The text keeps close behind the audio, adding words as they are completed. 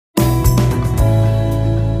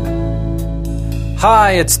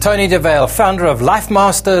Hi, it's Tony Dovale, founder of Life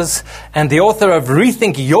Masters and the author of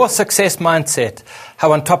Rethink Your Success Mindset,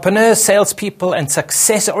 how entrepreneurs, salespeople, and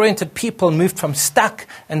success-oriented people moved from stuck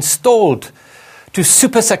and stalled to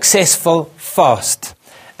super successful fast.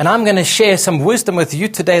 And I'm going to share some wisdom with you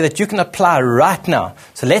today that you can apply right now.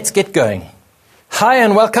 So let's get going. Hi,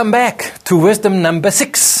 and welcome back to wisdom number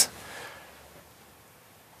 6.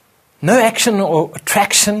 No action or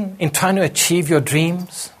attraction in trying to achieve your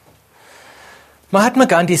dreams. Mahatma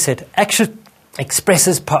Gandhi said, action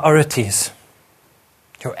expresses priorities.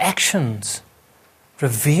 Your actions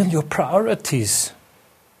reveal your priorities.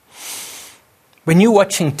 When you're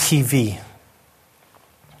watching TV,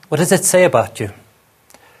 what does it say about you?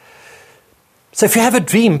 So if you have a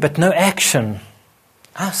dream but no action,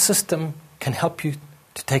 our system can help you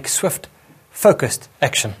to take swift, focused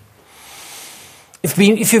action.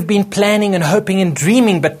 If you've been planning and hoping and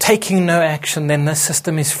dreaming but taking no action, then the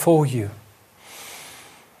system is for you.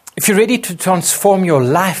 If you're ready to transform your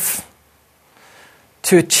life,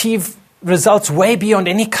 to achieve results way beyond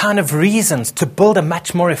any kind of reasons, to build a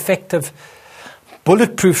much more effective,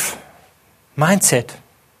 bulletproof mindset,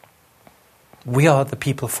 we are the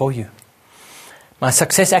people for you. My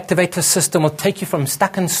Success Activator system will take you from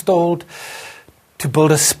stuck and stalled to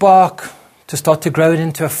build a spark, to start to grow it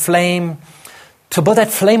into a flame, to build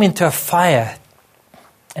that flame into a fire,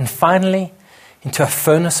 and finally into a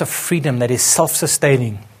furnace of freedom that is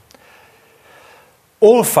self-sustaining.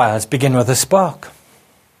 All fires begin with a spark.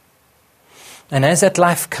 And as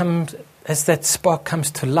that spark comes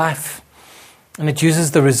to life, and it uses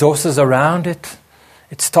the resources around it,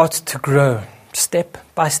 it starts to grow step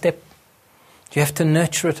by step. You have to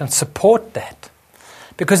nurture it and support that.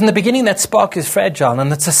 Because in the beginning that spark is fragile,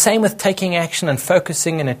 and it's the same with taking action and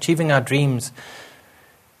focusing and achieving our dreams.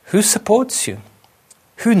 Who supports you?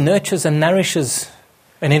 Who nurtures and nourishes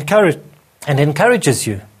and encourages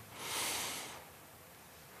you?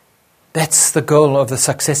 That's the goal of the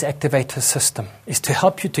Success Activator system, is to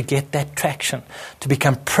help you to get that traction, to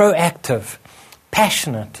become proactive,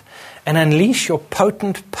 passionate, and unleash your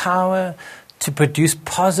potent power to produce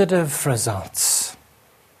positive results.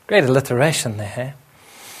 Great alliteration there, eh?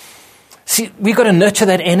 See, we've got to nurture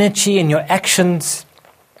that energy in your actions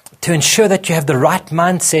to ensure that you have the right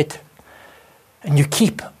mindset and you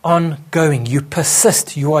keep on going. You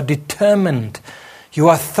persist, you are determined, you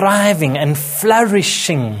are thriving and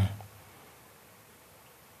flourishing.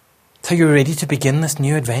 So you're ready to begin this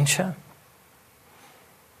new adventure?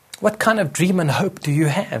 What kind of dream and hope do you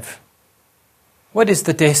have? What is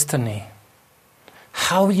the destiny?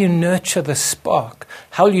 How will you nurture the spark?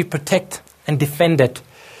 How will you protect and defend it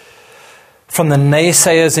from the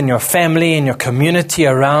naysayers in your family, in your community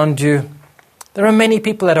around you? There are many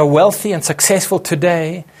people that are wealthy and successful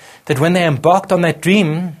today that when they embarked on that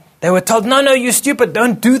dream, they were told, no, you're stupid,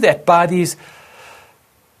 don't do that, by these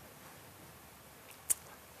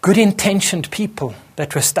good-intentioned people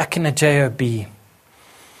that were stuck in a job.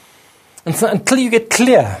 And so until you get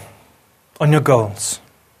clear on your goals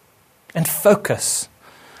and focus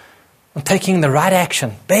on taking the right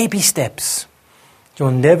action, baby steps, you'll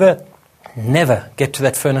never get to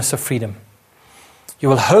that furnace of freedom. You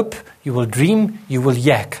will hope, you will dream, you will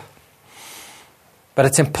yak. But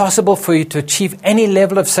it's impossible for you to achieve any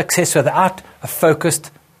level of success without a focused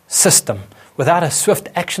system, without a swift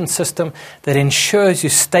action system that ensures you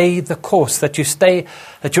stay the course, that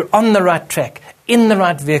you're on the right track, in the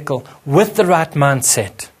right vehicle, with the right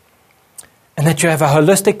mindset, and that you have a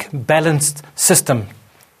holistic, balanced system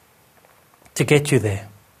to get you there.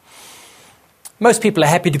 Most people are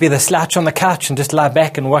happy to be the slouch on the couch and just lie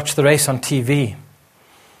back and watch the race on TV.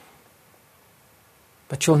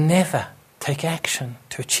 But you'll never take action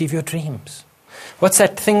to achieve your dreams. What's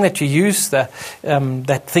that thing that you use, that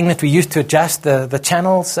thing that we use to adjust the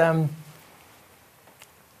channels?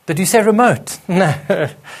 Did you say remote? No.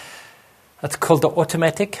 That's called the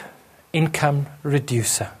automatic income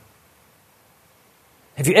reducer.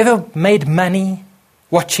 Have you ever made money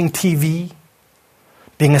watching TV,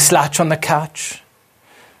 being a slouch on the couch?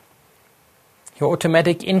 Your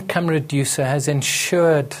automatic income reducer has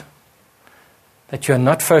ensured that you are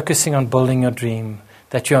not focusing on building your dream,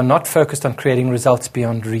 that you are not focused on creating results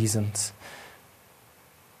beyond reasons,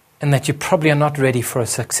 and that you probably are not ready for a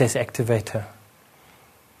success activator.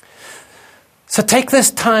 So take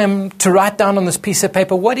this time to write down on this piece of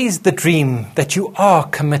paper, what is the dream that you are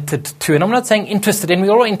committed to? And I'm not saying interested in,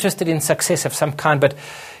 we're all interested in success of some kind, but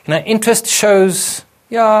interest shows,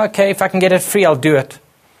 if I can get it free, I'll do it.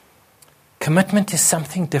 Commitment is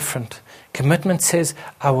something different. Commitment says,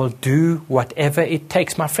 I will do whatever it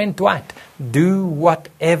takes. My friend Dwight, do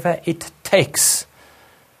whatever it takes.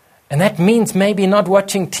 And that means maybe not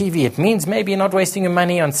watching TV. It means maybe not wasting your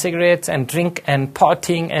money on cigarettes and drink and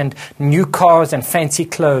partying and new cars and fancy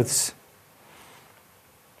clothes.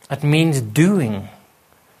 It means doing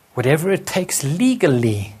whatever it takes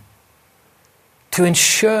legally to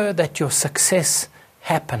ensure that your success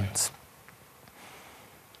happens.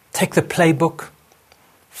 Take the playbook,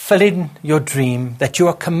 fill in your dream that you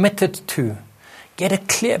are committed to. Get a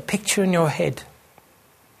clear picture in your head.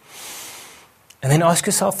 And then ask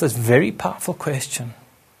yourself this very powerful question.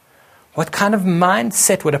 What kind of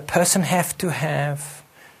mindset would a person have to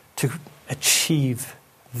achieve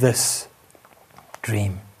this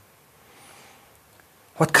dream?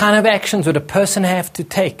 What kind of actions would a person have to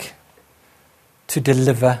take to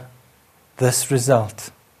deliver this result?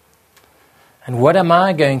 And what am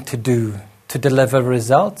I going to do to deliver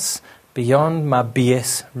results beyond my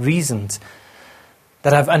BS reasons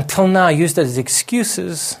that I've until now used as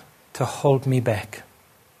excuses to hold me back?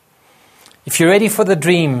 If you're ready for the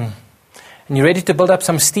dream and you're ready to build up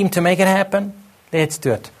some steam to make it happen, let's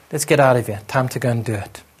do it. Let's get out of here. Time to go and do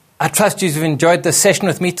it. I trust you've enjoyed this session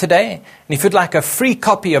with me today. And if you'd like a free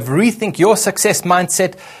copy of Rethink Your Success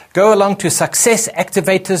Mindset, go along to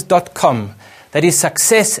successactivators.com. That is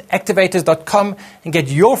successactivators.com, and get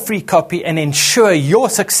your free copy and ensure your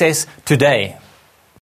success today.